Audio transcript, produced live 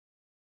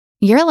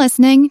You're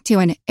listening to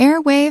an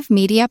Airwave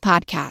Media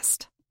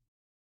Podcast.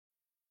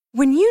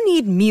 When you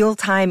need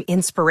mealtime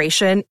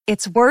inspiration,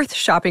 it's worth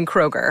shopping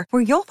Kroger,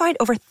 where you'll find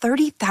over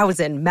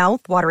 30,000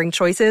 mouth-watering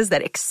choices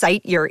that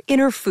excite your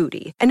inner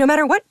foodie. And no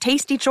matter what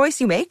tasty choice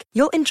you make,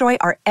 you'll enjoy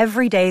our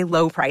everyday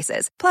low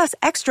prices, plus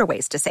extra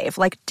ways to save,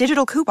 like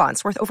digital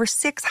coupons worth over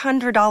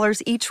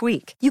 $600 each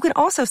week. You can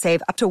also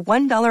save up to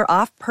 $1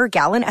 off per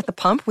gallon at the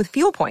pump with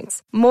fuel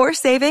points. More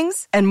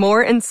savings and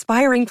more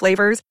inspiring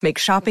flavors make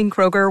shopping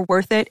Kroger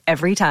worth it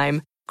every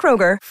time.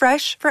 Kroger,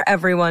 fresh for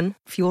everyone.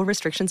 Fuel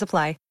restrictions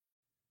apply.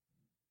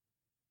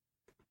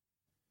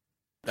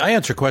 I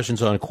answer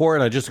questions on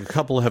Quora. Just a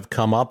couple have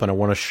come up, and I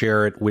want to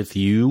share it with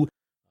you,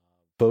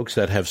 folks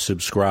that have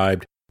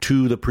subscribed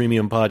to the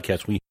premium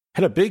podcast. We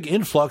had a big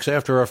influx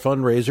after our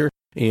fundraiser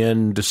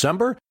in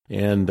December,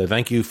 and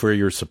thank you for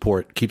your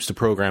support. Keeps the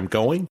program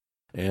going.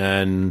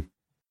 And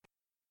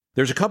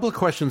there's a couple of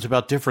questions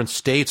about different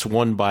states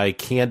won by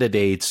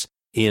candidates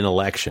in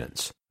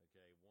elections.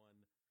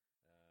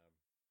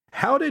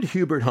 How did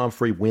Hubert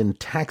Humphrey win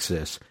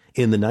Texas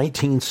in the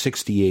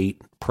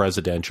 1968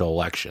 presidential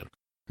election?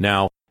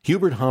 Now,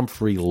 Hubert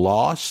Humphrey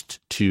lost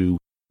to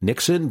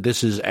Nixon.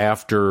 This is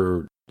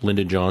after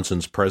Lyndon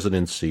Johnson's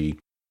presidency.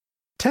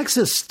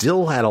 Texas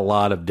still had a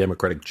lot of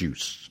Democratic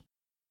juice.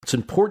 It's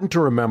important to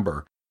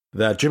remember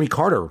that Jimmy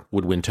Carter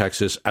would win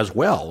Texas as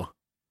well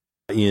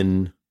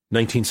in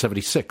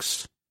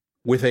 1976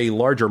 with a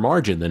larger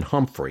margin than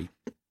Humphrey.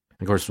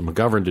 Of course,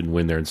 McGovern didn't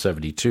win there in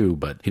 72,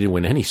 but he didn't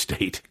win any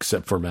state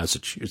except for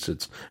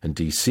Massachusetts and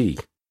D.C.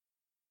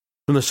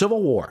 From the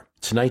Civil War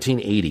to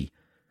 1980,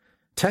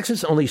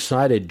 Texas only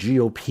sided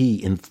GOP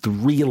in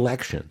 3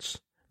 elections.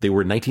 They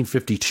were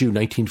 1952,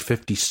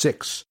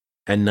 1956,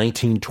 and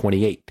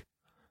 1928.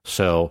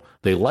 So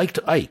they liked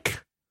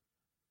Ike,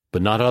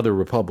 but not other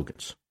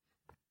Republicans.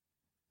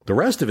 The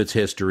rest of its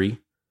history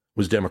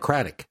was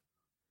Democratic.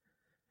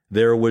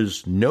 There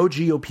was no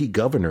GOP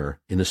governor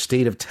in the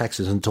state of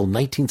Texas until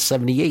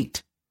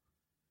 1978.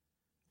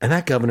 And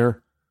that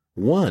governor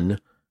won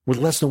with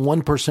less than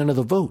 1% of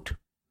the vote.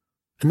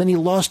 And then he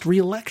lost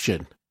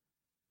re-election.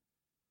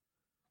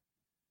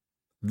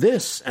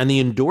 This and the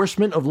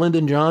endorsement of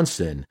Lyndon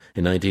Johnson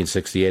in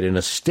 1968 in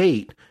a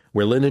state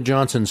where Lyndon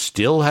Johnson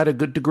still had a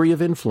good degree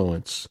of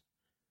influence,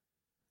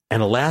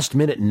 and a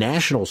last-minute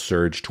national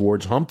surge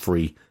towards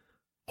Humphrey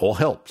all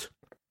helped.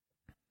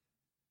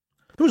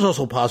 There was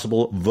also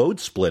possible vote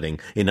splitting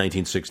in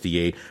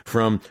 1968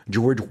 from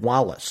George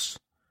Wallace.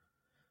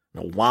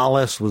 Now,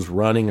 Wallace was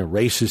running a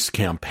racist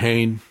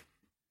campaign,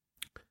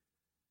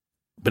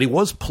 but he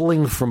was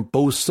pulling from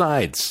both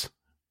sides.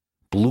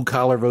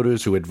 Blue-collar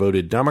voters who had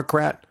voted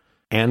Democrat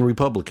and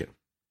Republican.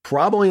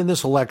 Probably in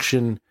this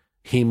election,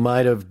 he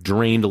might have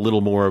drained a little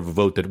more of a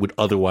vote that would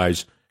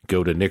otherwise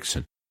go to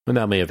Nixon, and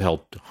that may have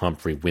helped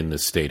Humphrey win the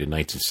state in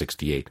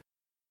 1968.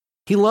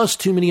 He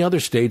lost too many other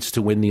states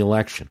to win the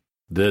election.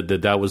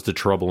 That was the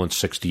trouble in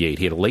 68.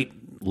 He had a late,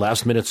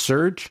 last-minute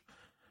surge,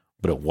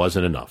 but it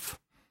wasn't enough.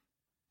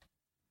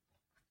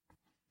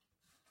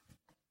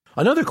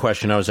 Another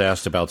question I was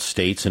asked about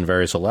states in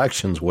various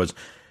elections was,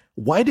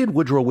 why did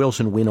Woodrow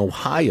Wilson win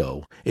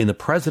Ohio in the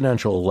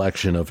presidential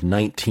election of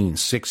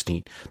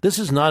 1916? This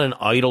is not an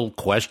idle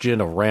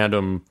question, a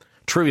random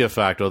trivia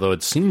fact, although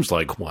it seems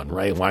like one,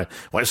 right? Why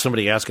is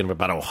somebody asking him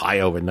about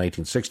Ohio in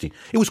 1916?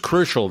 It was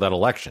crucial, that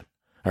election.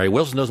 All right,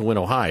 Wilson doesn't win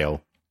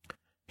Ohio.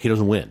 He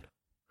doesn't win.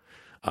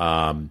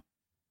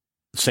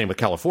 Same with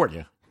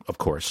California, of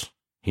course.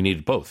 He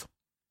needed both.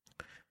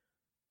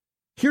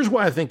 Here's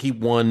why I think he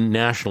won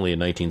nationally in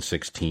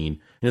 1916,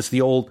 and it's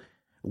the old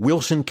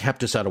Wilson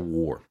kept us out of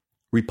war.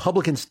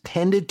 Republicans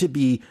tended to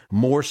be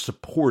more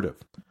supportive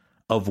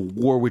of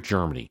war with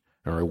Germany.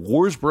 All right,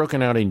 war's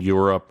broken out in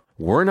Europe.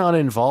 We're not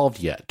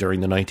involved yet during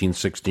the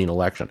 1916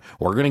 election.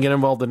 We're going to get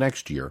involved the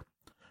next year.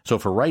 So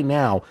for right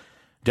now,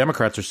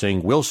 Democrats are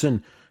saying,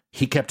 Wilson,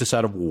 he kept us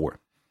out of war.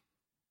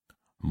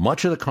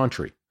 Much of the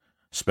country,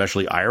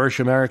 especially Irish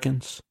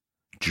Americans,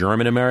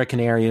 German American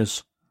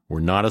areas,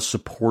 were not as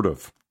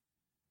supportive.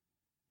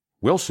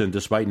 Wilson,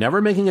 despite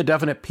never making a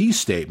definite peace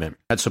statement,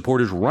 had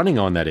supporters running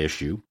on that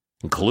issue,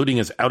 including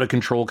his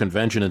out-of-control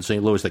convention in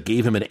St. Louis that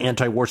gave him an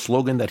anti-war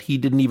slogan that he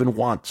didn't even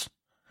want.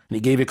 And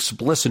he gave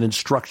explicit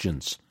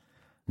instructions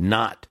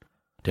not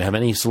to have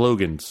any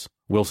slogans.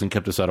 Wilson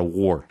kept us out of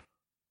war.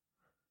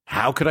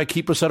 How could I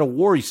keep us out of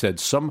war? He said,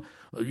 some,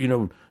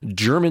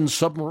 German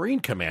submarine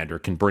commander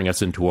can bring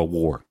us into a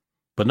war.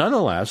 But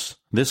nonetheless,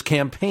 this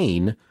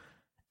campaign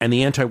and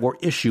the anti-war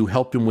issue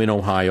helped him win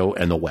Ohio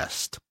and the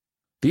West.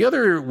 The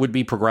other would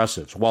be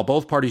progressives. While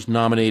both parties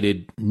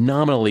nominated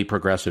nominally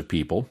progressive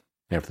people,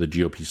 after the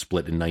GOP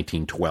split in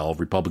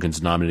 1912,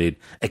 Republicans nominated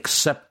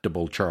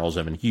acceptable Charles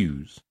Evan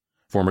Hughes,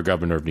 former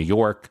governor of New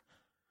York,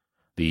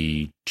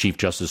 the Chief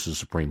Justice of the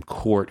Supreme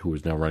Court, who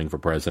is now running for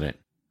president.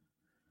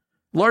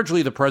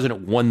 Largely, the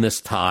president won this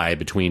tie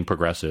between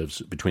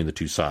progressives, between the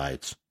two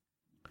sides.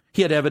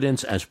 He had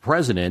evidence as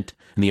president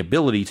and the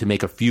ability to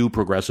make a few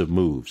progressive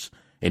moves.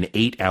 An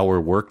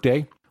 8-hour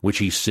workday, which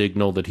he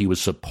signaled that he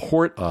was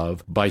support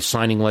of by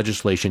signing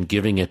legislation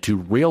giving it to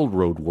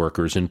railroad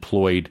workers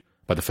employed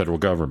by the federal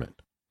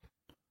government.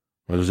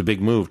 Well, there was a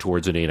big move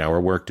towards an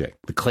 8-hour workday.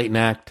 The Clayton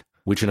Act,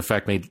 which in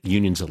effect made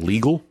unions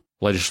illegal,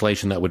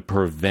 legislation that would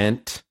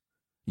prevent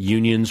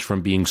unions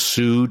from being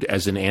sued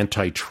as an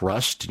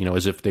antitrust,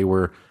 as if they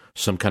were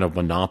some kind of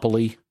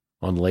monopoly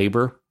on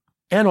labor,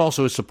 and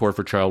also his support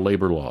for child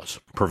labor laws,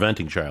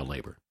 preventing child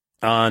labor.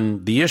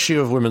 On the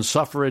issue of women's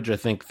suffrage, I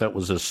think that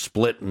was a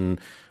split, and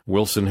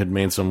Wilson had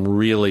made some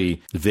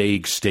really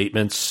vague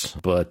statements,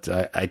 but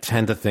I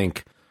tend to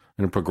think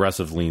a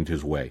progressive leaned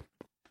his way.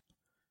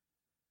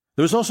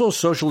 There was also a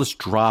socialist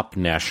drop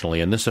nationally,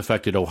 and this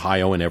affected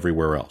Ohio and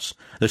everywhere else.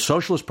 The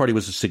Socialist Party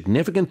was a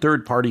significant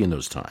third party in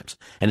those times,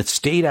 and it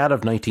stayed out of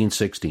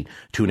 1916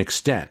 to an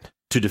extent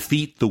to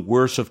defeat the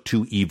worst of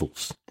two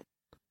evils.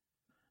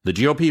 The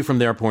GOP, from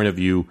their point of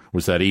view,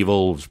 was that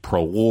evil, was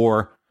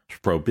pro-war,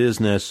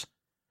 pro-business,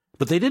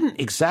 but they didn't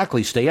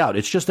exactly stay out.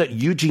 It's just that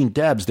Eugene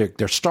Debs,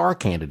 their star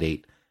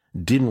candidate,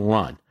 didn't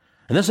run.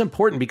 And that's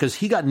important because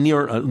he got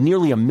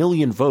nearly 1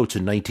 million votes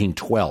in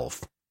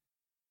 1912.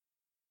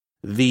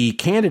 The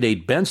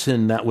candidate,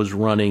 Benson, that was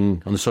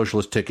running on the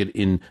socialist ticket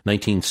in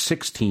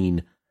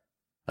 1916,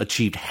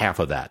 achieved half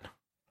of that.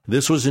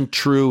 This wasn't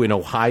true in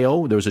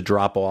Ohio. There was a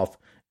drop-off,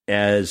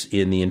 as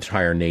in the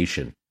entire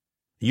nation.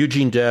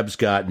 Eugene Debs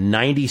got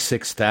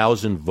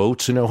 96,000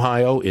 votes in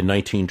Ohio in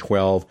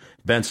 1912.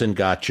 Benson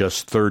got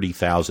just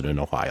 30,000 in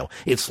Ohio.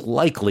 It's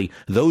likely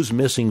those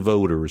missing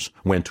voters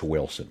went to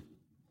Wilson.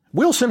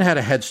 Wilson had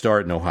a head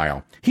start in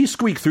Ohio. He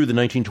squeaked through the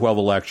 1912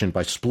 election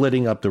by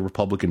splitting up the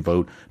Republican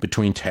vote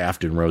between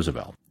Taft and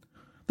Roosevelt.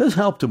 This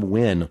helped him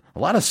win a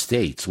lot of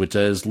states, which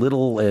as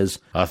little as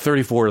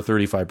 34 to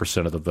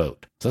 35% of the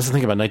vote. So that's the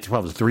thing about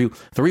 1912.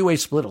 It's a three-way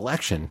split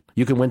election.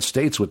 You can win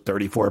states with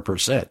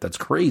 34%. That's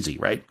crazy,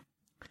 right?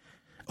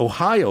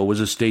 Ohio was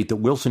a state that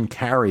Wilson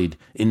carried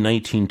in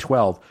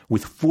 1912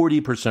 with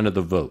 40% of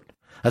the vote.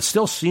 That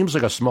still seems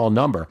like a small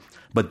number,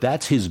 but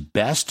that's his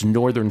best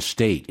northern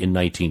state in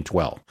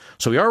 1912.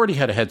 So he already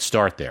had a head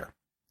start there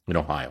in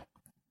Ohio.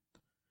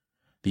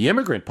 The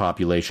immigrant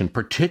population,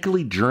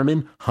 particularly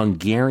German,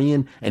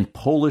 Hungarian, and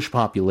Polish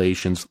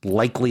populations,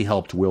 likely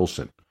helped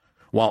Wilson.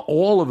 While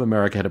all of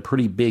America had a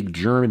pretty big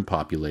German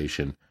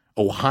population,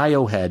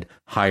 Ohio had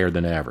higher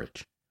than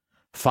average.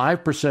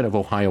 5% of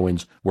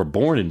Ohioans were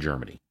born in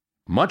Germany.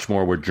 Much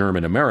more were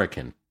German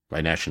American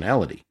by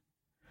nationality.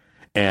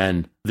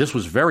 And this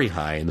was very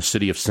high in the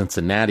city of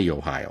Cincinnati,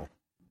 Ohio.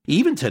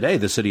 Even today,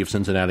 the city of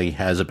Cincinnati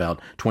has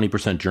about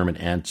 20% German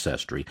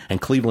ancestry,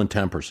 and Cleveland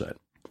 10%.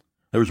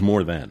 There was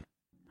more then.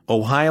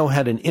 Ohio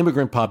had an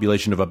immigrant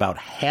population of about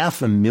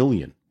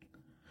 500,000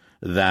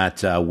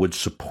 that would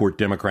support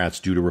Democrats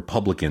due to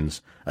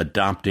Republicans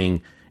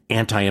adopting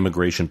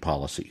anti-immigration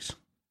policies.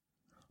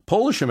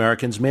 Polish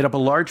Americans made up a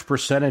large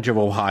percentage of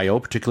Ohio,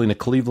 particularly in the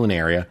Cleveland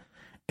area,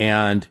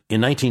 and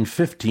in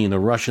 1915, the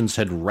Russians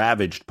had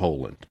ravaged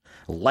Poland,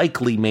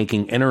 likely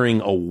making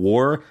entering a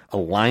war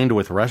aligned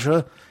with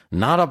Russia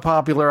not a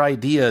popular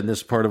idea in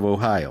this part of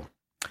Ohio.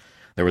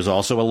 There was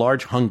also a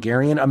large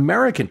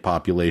Hungarian-American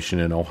population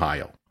in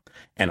Ohio,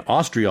 and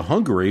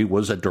Austria-Hungary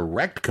was a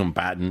direct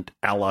combatant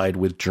allied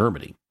with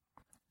Germany.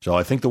 So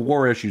I think the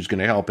war issue is going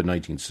to help in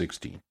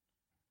 1916.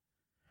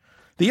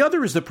 The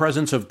other is the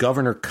presence of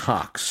Governor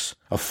Cox,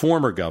 a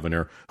former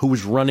governor who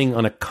was running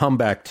on a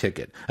comeback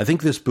ticket. I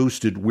think this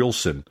boosted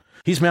Wilson.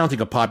 He's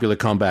mounting a popular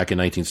comeback in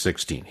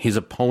 1916. His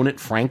opponent,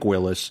 Frank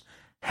Willis,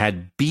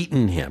 had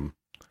beaten him.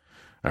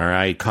 All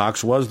right,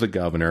 Cox was the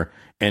governor,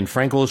 and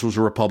Frank Willis was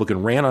a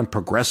Republican, ran on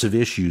progressive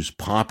issues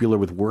popular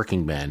with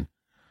working men.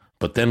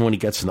 But then when he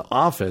gets into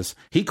office,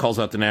 he calls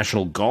out the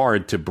National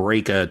Guard to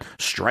break a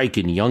strike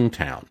in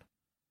Youngtown.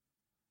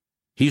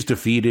 He's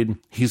defeated.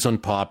 He's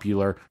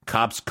unpopular.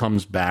 Cox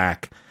comes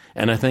back.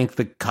 And I think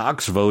the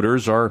Cox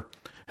voters are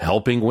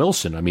helping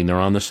Wilson. I mean, they're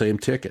on the same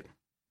ticket.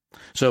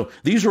 So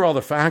these are all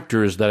the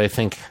factors that I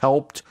think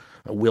helped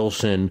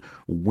Wilson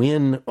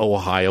win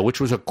Ohio,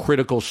 which was a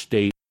critical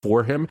state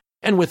for him,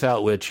 and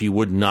without which he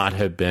would not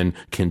have been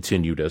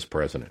continued as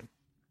president.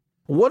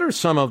 What are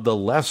some of the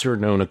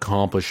lesser-known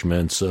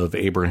accomplishments of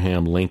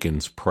Abraham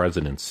Lincoln's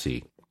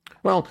presidency?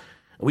 Well,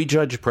 we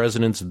judge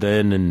presidents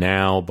then and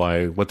now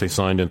by what they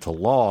signed into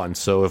law, and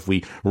so if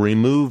we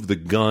remove the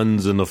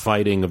guns and the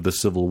fighting of the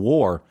Civil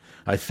War,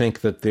 I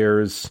think that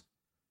there's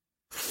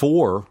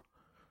 4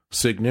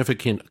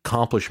 significant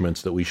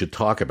accomplishments that we should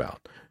talk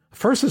about.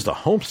 First is the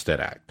Homestead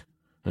Act,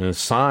 and it's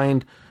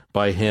signed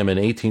by him in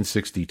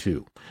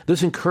 1862.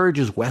 This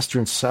encourages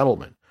Western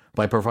settlement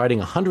by providing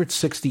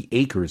 160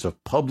 acres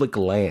of public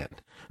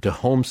land to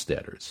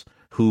homesteaders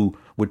who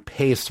would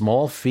pay a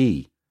small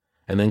fee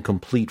and then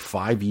complete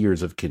 5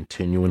 years of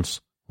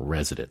continuous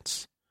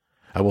residence.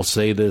 I will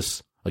say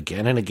this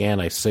again and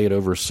again. I say it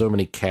over so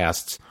many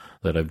casts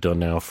that I've done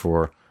now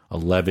for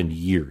 11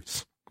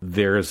 years.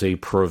 There is a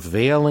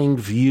prevailing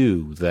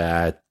view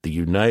that the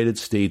United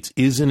States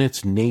is in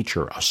its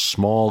nature a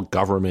small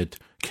government,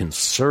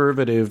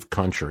 conservative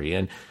country.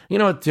 And,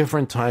 at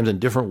different times and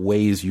different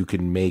ways you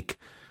can make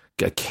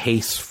a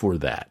case for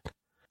that.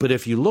 But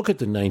if you look at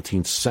the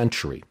 19th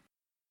century,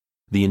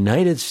 the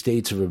United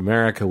States of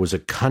America was a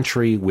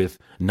country with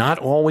not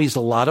always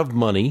a lot of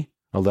money,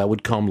 although that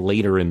would come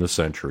later in the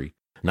century,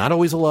 not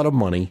always a lot of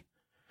money,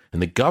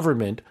 and the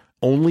government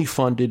only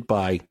funded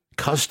by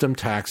custom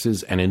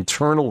taxes and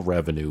internal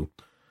revenue,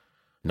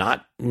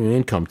 not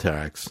income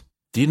tax,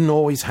 didn't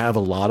always have a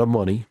lot of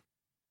money,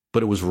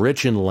 but it was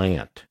rich in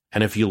land.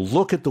 And if you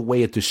look at the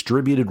way it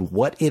distributed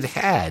what it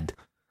had,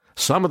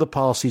 some of the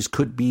policies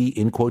could be,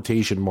 in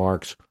quotation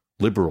marks,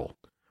 liberal,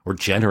 or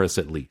generous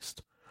at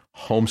least.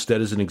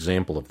 Homestead is an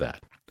example of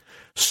that.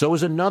 So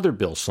is another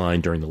bill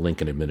signed during the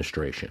Lincoln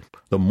administration,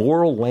 the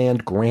Morrill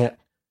Land Grant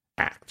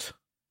Act.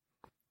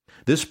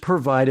 This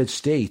provided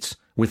states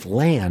with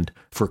land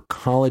for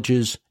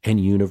colleges and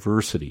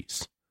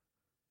universities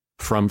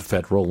from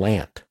federal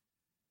land.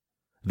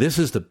 This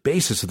is the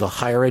basis of the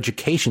higher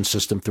education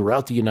system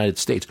throughout the United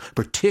States,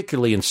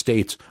 particularly in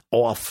states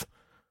off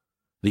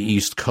the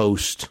East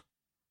Coast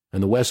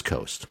and the West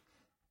Coast.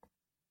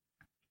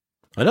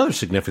 Another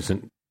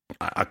significant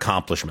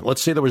accomplishment,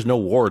 let's say there was no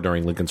war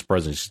during Lincoln's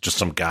presidency, just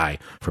some guy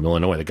from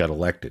Illinois that got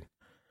elected.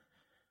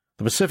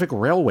 The Pacific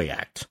Railway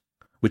Act,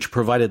 which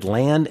provided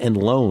land and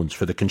loans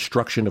for the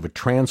construction of a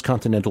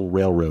transcontinental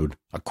railroad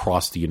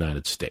across the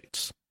United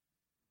States.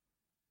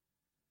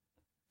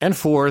 And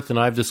fourth, and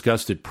I've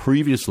discussed it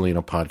previously in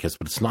a podcast,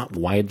 but it's not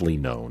widely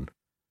known,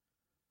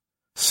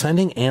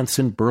 sending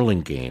Anson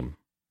Burlingame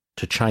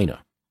to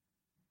China,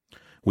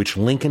 which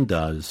Lincoln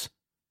does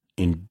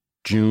in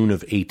June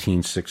of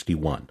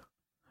 1861.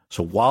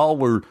 So while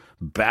we're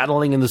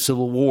battling in the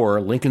Civil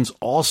War, Lincoln's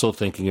also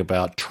thinking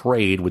about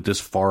trade with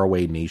this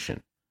faraway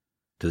nation,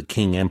 to the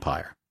Qing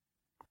Empire.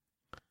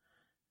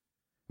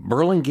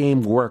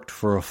 Burlingame worked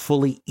for a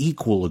fully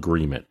equal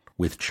agreement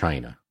with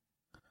China.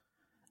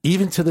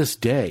 Even to this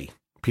day,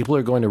 people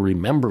are going to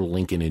remember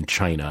Lincoln in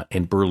China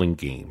and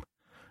Burlingame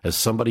as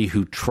somebody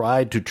who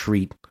tried to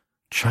treat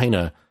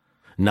China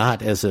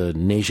not as a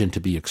nation to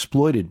be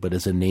exploited, but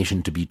as a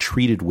nation to be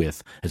treated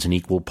with as an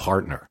equal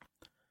partner.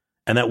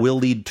 And that will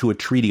lead to a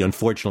treaty,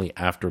 unfortunately,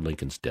 after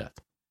Lincoln's death.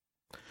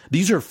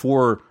 These are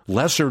four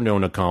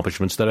lesser-known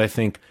accomplishments that I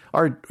think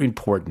are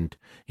important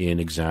in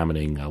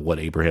examining what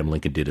Abraham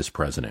Lincoln did as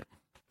president.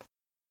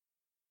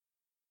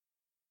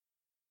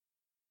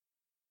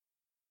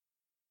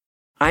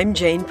 I'm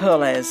Jane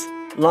Perlez,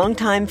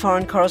 longtime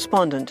foreign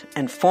correspondent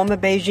and former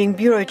Beijing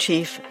bureau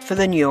chief for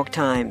the New York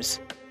Times.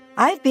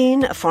 I've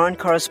been a foreign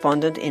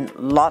correspondent in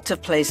lots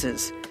of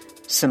places: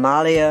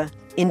 Somalia,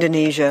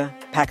 Indonesia,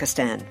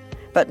 Pakistan,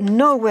 but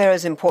nowhere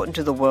as important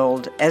to the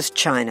world as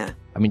China.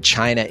 I mean,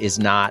 China is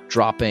not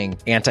dropping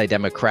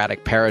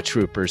anti-democratic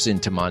paratroopers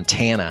into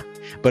Montana.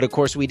 But of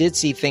course, we did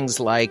see things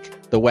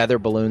like the weather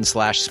balloon /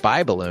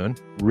 spy balloon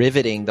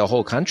riveting the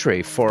whole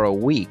country for a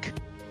week.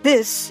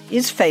 This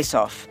is Face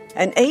Off,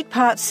 an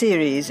 8-part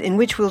series in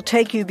which we'll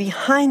take you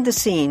behind the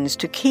scenes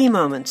to key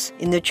moments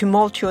in the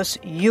tumultuous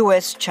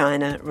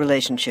U.S.-China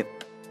relationship.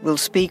 We'll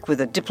speak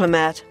with a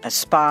diplomat, a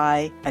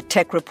spy, a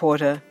tech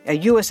reporter, a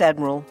U.S.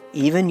 admiral,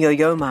 even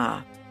Yo-Yo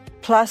Ma.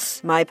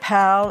 Plus, my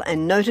pal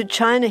and noted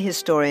China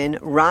historian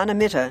Rana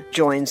Mitter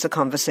joins the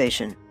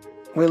conversation.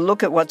 We'll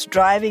look at what's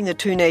driving the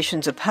two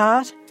nations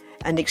apart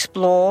and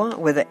explore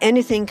whether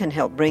anything can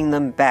help bring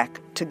them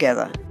back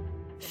together.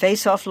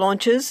 Face Off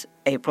launches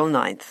April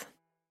 9th.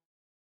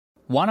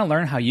 Want to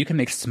learn how you can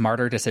make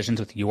smarter decisions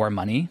with your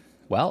money?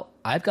 Well,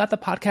 I've got the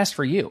podcast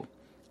for you.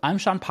 I'm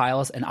Sean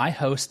Piles, and I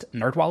host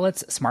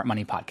NerdWallet's Smart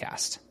Money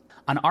Podcast.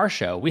 On our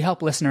show, we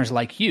help listeners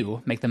like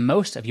you make the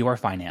most of your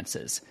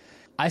finances.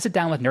 I sit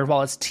down with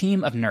NerdWallet's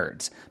team of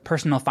nerds,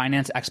 personal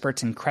finance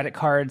experts in credit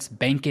cards,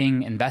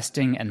 banking,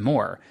 investing, and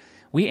more.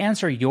 We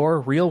answer your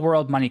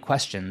real-world money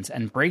questions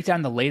and break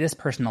down the latest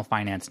personal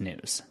finance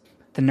news.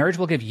 The nerds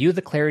will give you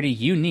the clarity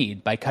you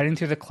need by cutting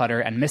through the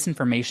clutter and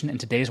misinformation in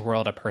today's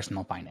world of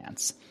personal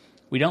finance.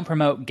 We don't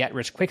promote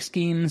get-rich-quick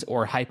schemes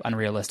or hype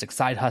unrealistic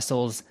side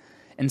hustles.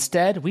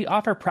 Instead, we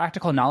offer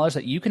practical knowledge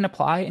that you can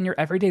apply in your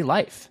everyday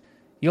life.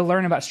 You'll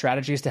learn about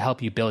strategies to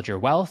help you build your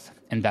wealth,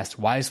 invest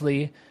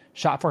wisely,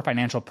 shop for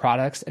financial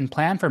products, and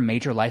plan for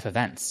major life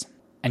events.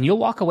 And you'll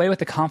walk away with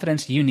the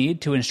confidence you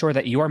need to ensure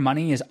that your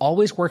money is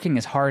always working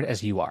as hard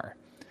as you are.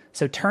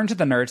 So turn to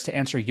the nerds to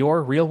answer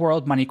your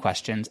real-world money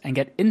questions and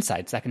get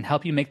insights that can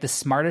help you make the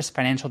smartest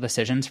financial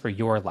decisions for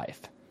your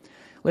life.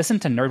 Listen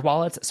to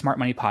NerdWallet's Smart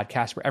Money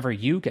Podcast wherever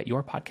you get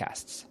your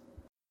podcasts.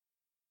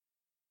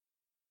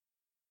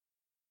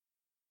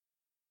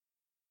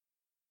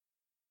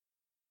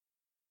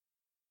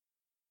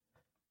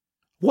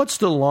 What's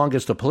the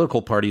longest a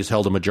political party has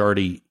held a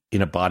majority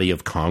in a body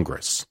of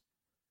Congress?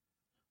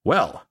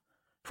 Well,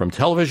 from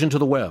television to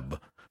the web,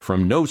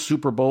 from no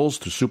Super Bowls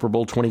to Super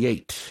Bowl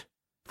 28,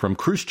 from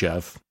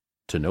Khrushchev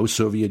to no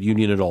Soviet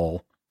Union at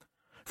all,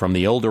 from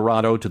the El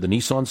Dorado to the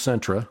Nissan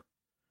Sentra,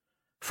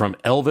 from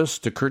Elvis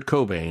to Kurt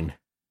Cobain,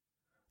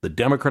 the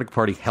Democratic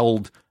Party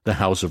held the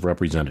House of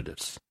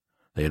Representatives.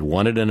 They had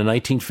won it in a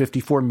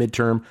 1954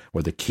 midterm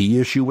where the key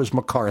issue was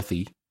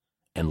McCarthy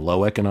and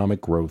low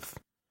economic growth.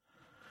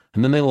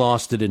 And then they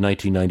lost it in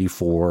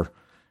 1994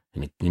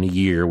 in a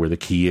year where the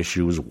key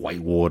issue was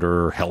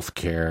Whitewater,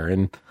 healthcare,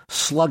 and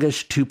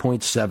sluggish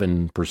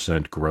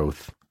 2.7%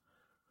 growth.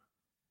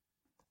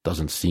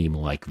 Doesn't seem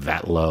like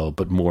that low,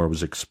 but more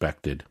was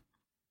expected.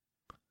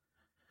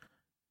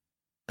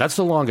 That's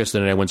the longest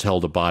that anyone's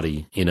held a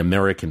body in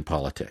American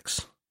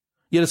politics.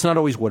 Yet it's not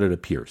always what it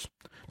appears.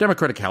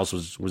 Democratic House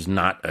was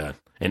not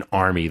an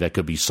army that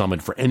could be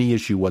summoned for any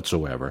issue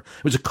whatsoever.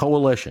 It was a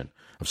coalition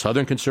of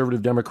Southern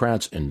conservative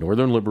Democrats and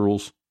Northern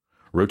liberals,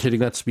 rotating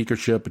that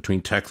speakership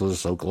between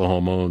Texas,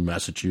 Oklahoma, and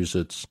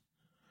Massachusetts.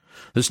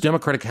 This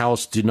Democratic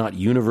House did not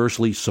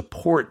universally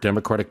support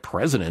Democratic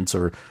presidents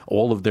or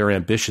all of their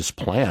ambitious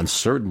plans,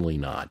 certainly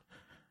not.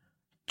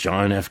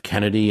 John F.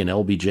 Kennedy and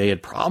LBJ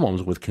had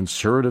problems with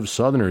conservative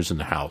Southerners in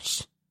the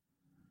House.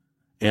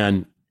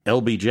 And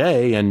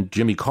LBJ and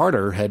Jimmy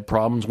Carter had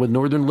problems with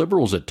Northern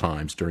liberals at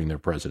times during their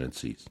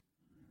presidencies.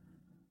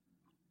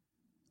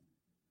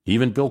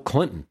 Even Bill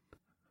Clinton,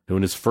 who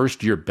in his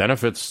first year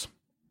benefits,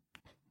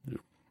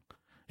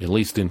 at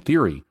least in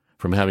theory,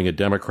 from having a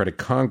Democratic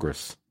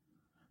Congress,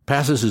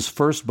 passes his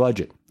first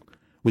budget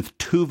with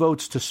 2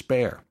 votes to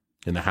spare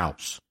in the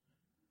House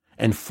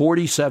and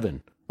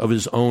 47 of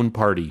his own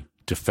party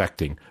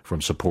defecting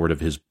from support of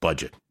his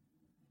budget.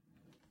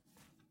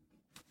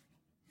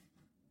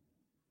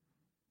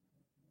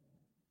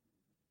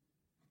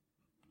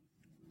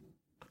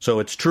 So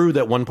it's true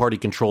that one party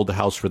controlled the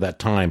House for that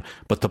time,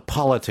 but the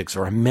politics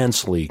are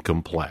immensely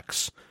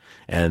complex.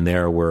 And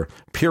there were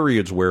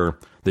periods where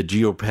the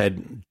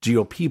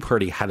GOP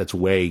party had its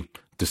way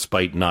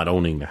despite not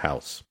owning the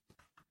House.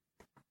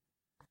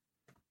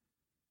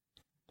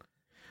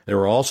 There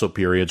were also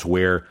periods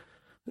where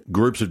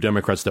groups of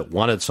Democrats that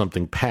wanted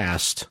something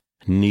passed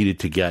needed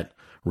to get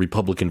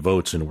Republican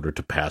votes in order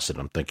to pass it.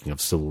 I'm thinking of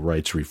civil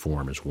rights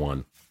reform as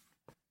one.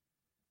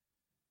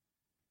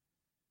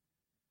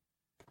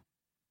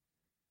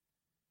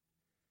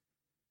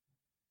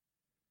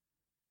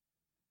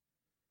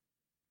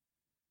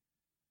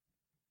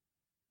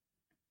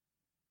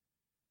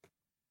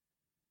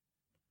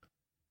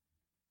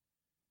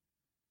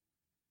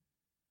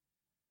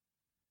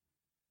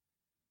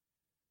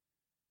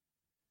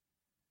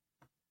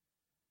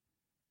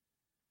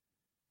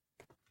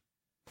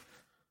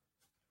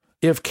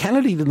 If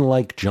Kennedy didn't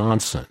like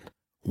Johnson,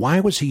 why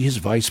was he his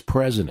vice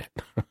president?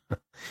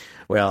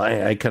 Well,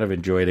 I kind of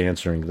enjoyed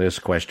answering this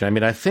question. I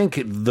mean, I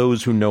think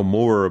those who know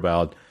more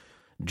about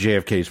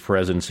JFK's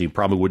presidency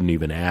probably wouldn't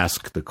even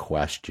ask the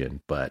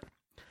question, but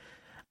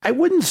I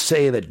wouldn't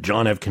say that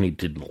John F. Kennedy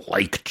didn't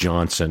like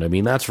Johnson. I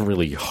mean, that's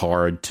really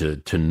hard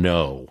to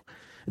know.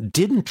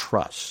 Didn't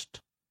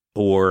trust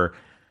or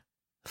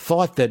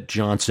thought that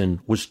Johnson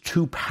was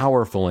too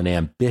powerful and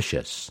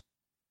ambitious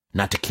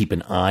not to keep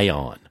an eye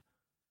on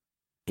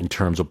in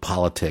terms of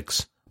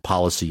politics,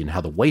 policy, and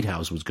how the White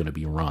House was going to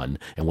be run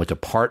and what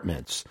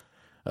departments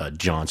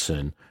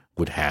Johnson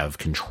would have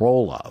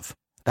control of.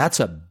 That's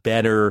a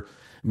better,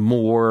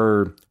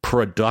 more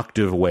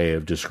productive way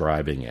of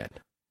describing it.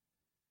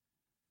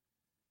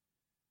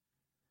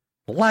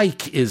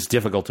 Like is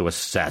difficult to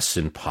assess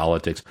in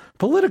politics.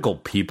 Political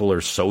people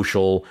are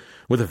social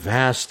with a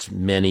vast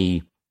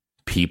many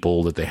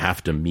people that they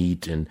have to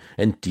meet and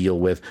deal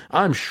with.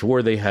 I'm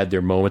sure they had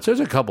their moments. There's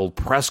a couple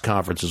press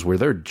conferences where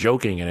they're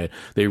joking and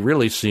they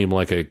really seem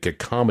like a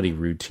comedy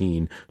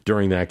routine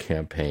during that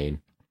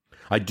campaign.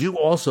 I do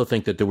also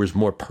think that there was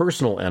more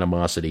personal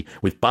animosity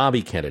with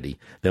Bobby Kennedy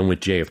than with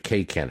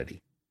JFK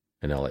Kennedy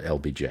and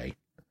LBJ.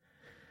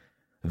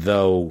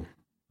 Though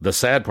the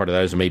sad part of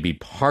that is maybe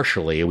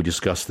partially, and we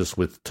discussed this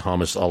with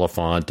Thomas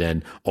Oliphant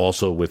and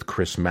also with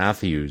Chris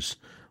Matthews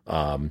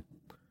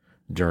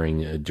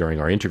during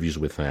our interviews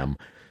with them,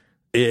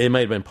 it might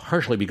have been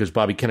partially because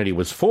Bobby Kennedy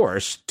was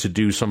forced to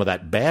do some of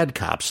that bad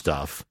cop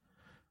stuff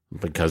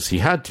because he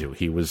had to.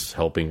 He was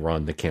helping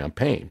run the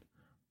campaign.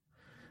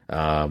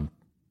 But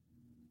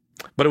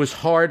it was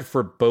hard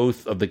for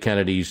both of the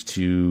Kennedys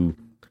to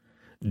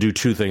do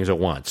 2 things at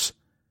once.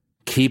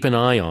 Keep an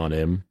eye on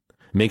him,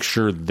 make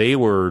sure they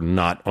were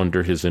not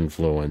under his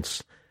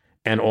influence,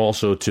 and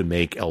also to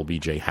make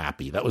LBJ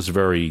happy. That was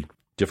very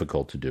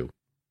difficult to do.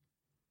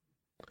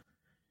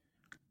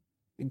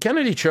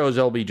 Kennedy chose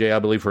LBJ, I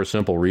believe, for a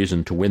simple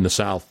reason: to win the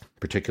South,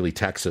 particularly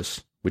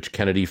Texas, which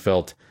Kennedy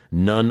felt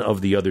none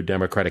of the other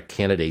Democratic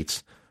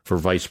candidates for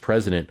vice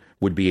president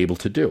would be able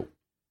to do.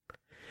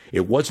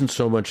 It wasn't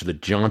so much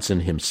that Johnson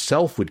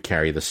himself would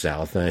carry the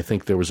South, and I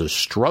think there was a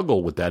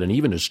struggle with that, and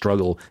even a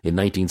struggle in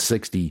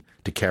 1960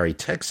 to carry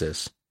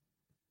Texas,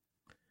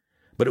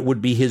 but it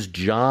would be his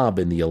job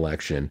in the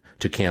election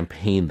to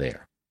campaign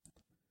there.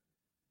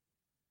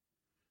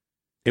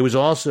 It was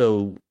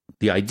also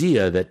the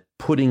idea that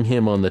putting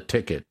him on the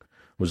ticket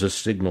was a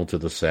signal to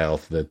the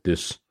South that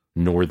this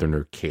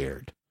Northerner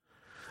cared.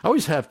 I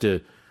always have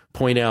to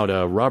point out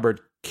Robert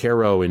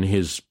Caro in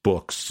his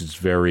books is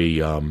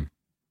very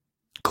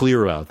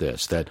clear about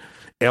this, that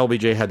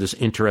LBJ had this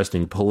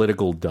interesting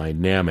political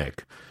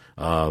dynamic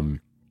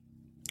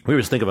we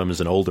always think of him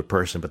as an older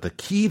person, but the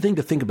key thing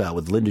to think about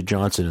with Lyndon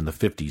Johnson in the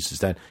 50s is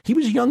that he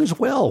was young as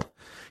well.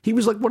 He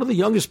was like one of the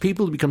youngest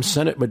people to become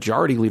Senate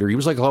Majority Leader. He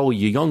was like, a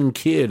young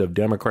kid of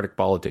Democratic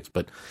politics,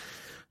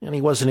 and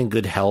he wasn't in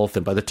good health.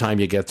 And by the time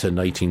you get to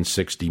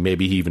 1960,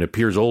 maybe he even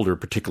appears older,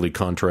 particularly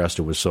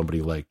contrasted with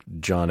somebody like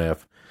John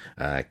F.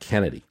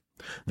 Kennedy.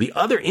 The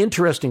other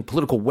interesting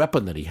political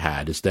weapon that he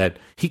had is that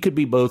he could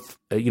be both,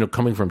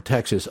 coming from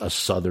Texas, a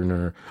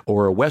Southerner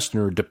or a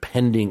Westerner,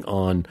 depending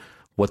on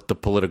what the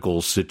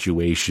political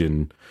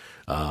situation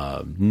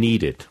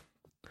needed.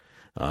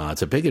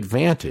 It's a big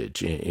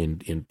advantage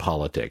in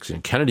politics.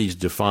 And Kennedy's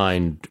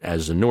defined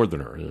as a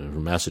Northerner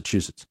from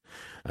Massachusetts.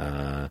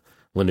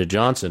 Lyndon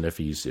Johnson, if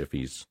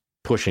he's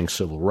pushing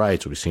civil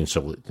rights, we've seen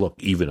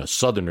even a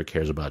Southerner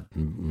cares about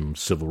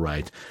civil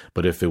rights.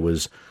 But if it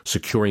was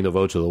securing the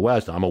votes of the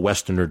West, I'm a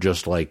Westerner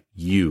just like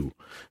you.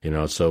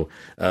 So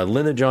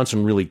Lyndon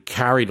Johnson really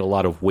carried a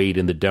lot of weight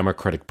in the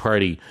Democratic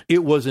Party.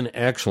 It was an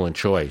excellent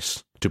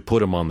choice to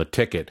put him on the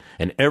ticket,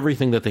 and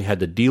everything that they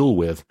had to deal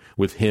with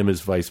him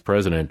as vice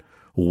president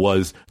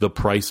was the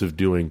price of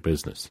doing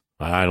business.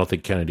 I don't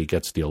think Kennedy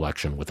gets the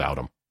election without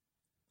him.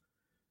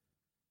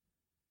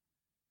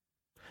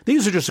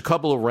 These are just a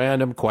couple of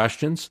random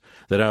questions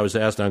that I was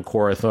asked on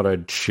Quora. I thought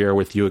I'd share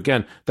with you.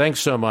 Again, thanks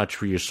so much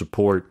for your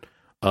support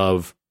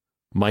of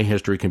My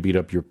History Can Beat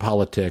Up Your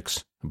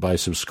Politics by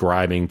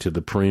subscribing to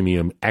the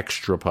premium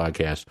extra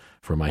podcast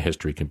for My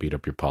History Can Beat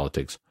Up Your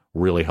Politics.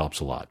 Really helps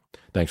a lot.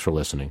 Thanks for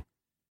listening.